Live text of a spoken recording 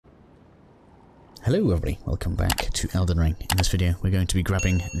Hello everybody, welcome back to Elden Ring. In this video we're going to be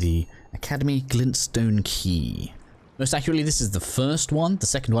grabbing the Academy Glintstone Key. Most accurately, this is the first one. The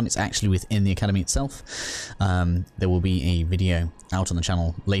second one is actually within the Academy itself. There will be a video out on the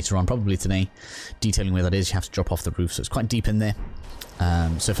channel later on, probably today, detailing where that is. You have to drop off the roof, so it's quite deep in there.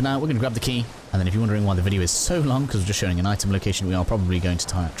 So for now we're going to grab the key, and then if you're wondering why the video is so long, because we're just showing an item location, we are probably going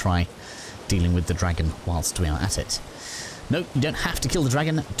to try dealing with the dragon whilst we are at it. No, you don't have to kill the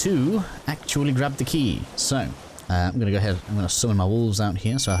dragon to actually grab the key. So, I'm going to go ahead, I'm going to summon my wolves out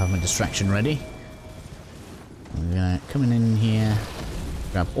here so I have my distraction ready. I'm going to come in here,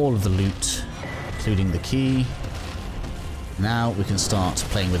 grab all of the loot, including the key. Now we can start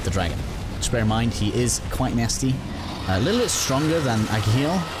playing with the dragon. Just bear in mind, he is quite nasty. A little bit stronger than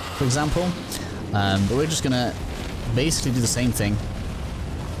Agahil, for example. But we're just going to basically do the same thing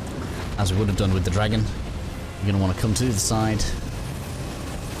as we would have done with the dragon. You're going to want to come to the side,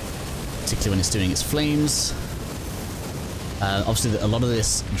 particularly when it's doing its flames. Obviously, a lot of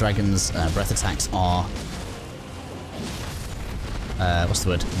this dragon's breath attacks are, what's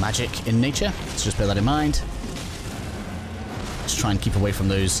the word, magic in nature, so just bear that in mind. Just try and keep away from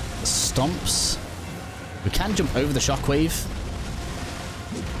those stomps. We can jump over the shockwave.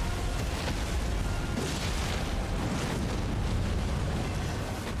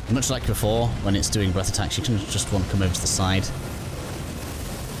 Much like before, when it's doing breath attacks, you can just want to come over to the side.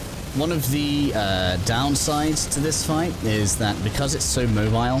 One of the downsides to this fight is that because it's so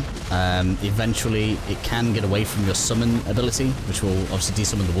mobile, eventually it can get away from your summon ability, which will obviously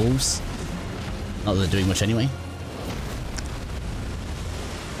desummon the wolves. Not that they're doing much anyway.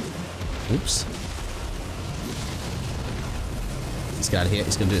 Oops. Let's get out of here.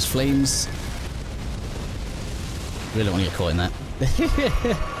 He's going to do his flames. Really don't want to get caught in that.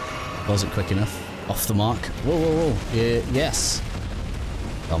 Wasn't quick enough. Off the mark. Whoa, whoa, whoa. Yeah, yes.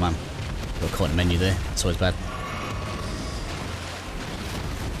 Oh man. Got caught in the menu there. It's always bad.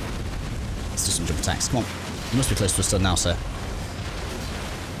 Let's do some jump attacks. Come on. You must be close to a stun now, sir.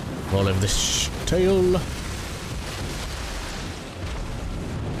 Roll over this tail.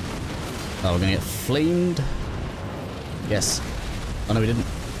 Oh, we're gonna get flamed. Yes. Oh no, we didn't.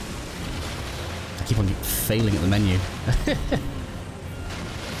 I keep on failing at the menu.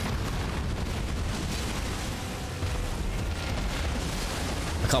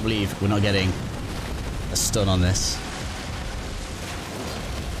 I can't believe we're not getting a stun on this.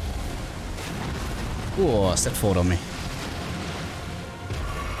 Oh, step forward on me.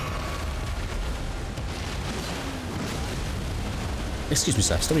 Excuse me,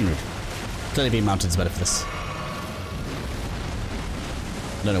 sir. Stop being rude. Clearly being mounted is better for this.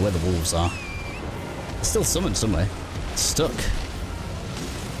 I don't know where the wolves are. They're still summoned somewhere. Stuck.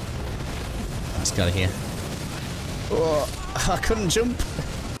 Let's get out of here. Oh, I couldn't jump.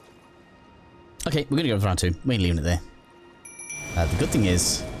 Okay, we're going to go for round 2. We ain't leaving it there. The good thing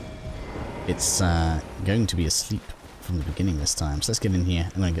is, it's going to be asleep from the beginning this time. So let's get in here.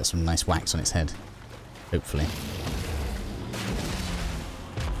 I'm going to get some nice whacks on its head. Hopefully.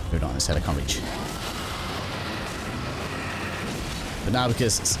 Hold on, its head I can't reach. But now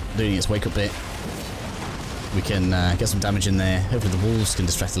because it's doing its wake up bit, we can get some damage in there. Hopefully the wolves can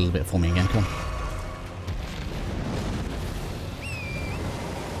distract a little bit for me again. Come on.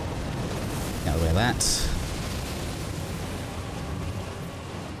 Out of the way of that.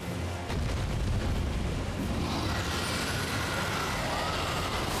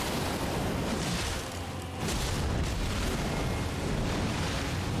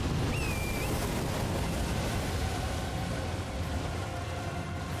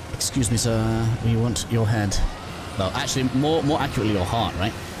 Excuse me, sir. We want your head. Well, actually, more accurately, your heart,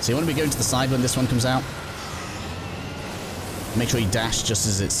 right? So you want to be going to the side when this one comes out. Make sure you dash just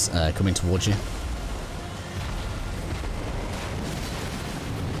as it's coming towards you.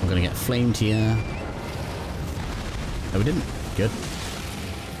 We're going to get flamed here. No, we didn't. Good.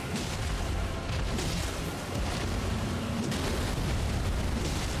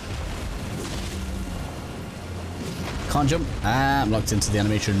 Can't jump. Ah, I'm locked into the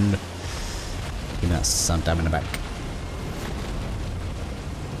animation. Give me that sound dab in the back.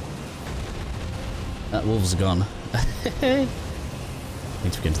 That wolves are gone.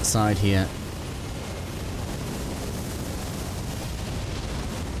 Need to get to the side here.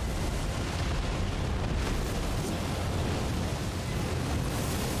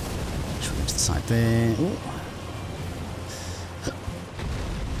 Should we go to the side there? Ooh.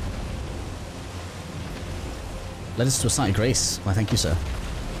 Led us to a sight of grace. Why, thank you, sir.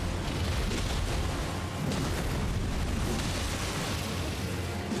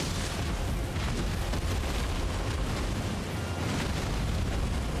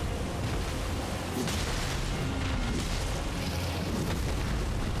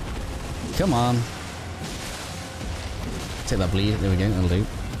 Come on. Take that bleed. There we go. That'll do.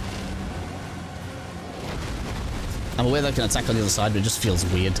 I'm aware that I can attack on the other side, but it just feels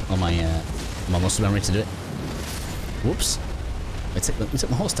weird on my muscle memory to do it. Whoops. We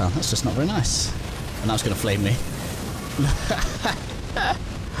took my horse down. That's just not very nice. And now it's going to flame me.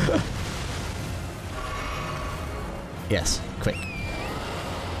 Yes, quick.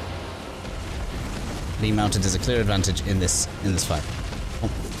 Being mounted is a clear advantage in this fight. Oh.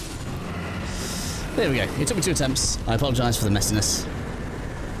 There we go. It took me 2 attempts. I apologise for the messiness.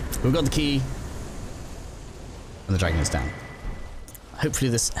 We've got the key. And the dragon is down. Hopefully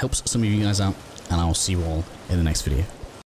this helps some of you guys out, and I will see you all in the next video.